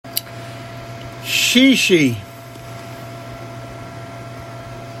Shishi.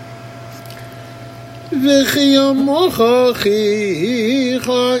 וכי ימוך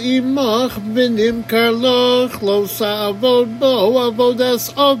אחיך עמך ונמכר לך לא תעבוד בו עבודת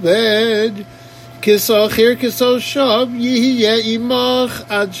עובד כשכיר כשושב יהיה עמך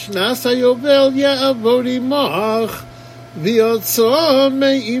עד שנת היובל יעבוד עמך ויוצא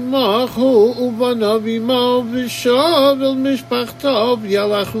מעמך הוא ובניו עמו ושב אל משפחתו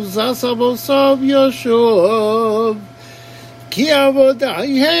וילך וזז אבותיו ישוב כי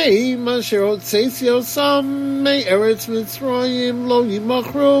עבודי הם אשר הוצאתי אותם מארץ מצרים לא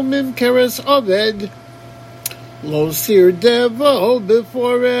ימכרו ממכרס עובד לא סרדבו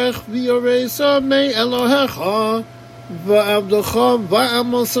בפורך ויורש מאלוהיך ועבדך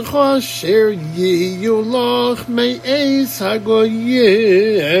ועמוסך אשר יהיו לך מעש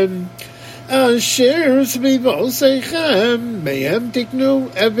הגויים אשר סביבותיכם מהם תקנו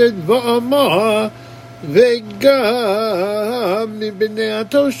עבד ואמה וגם מבני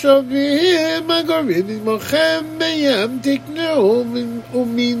התושבים הגרים עמכם מהם תקנו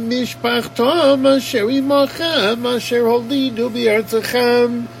וממשפחתם אשר עמכם אשר הולידו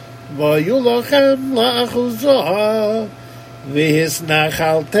בארצכם והיו לכם לאחוזה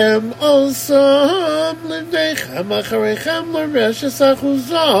והסנחלתם אותם לבניכם אחריכם לרשת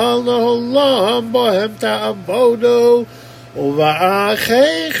אחוזה לעולם בהם תעבודו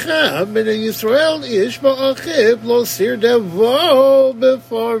ובאחיכם בני ישראל איש באחיו לא סרדבו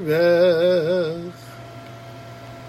בפרך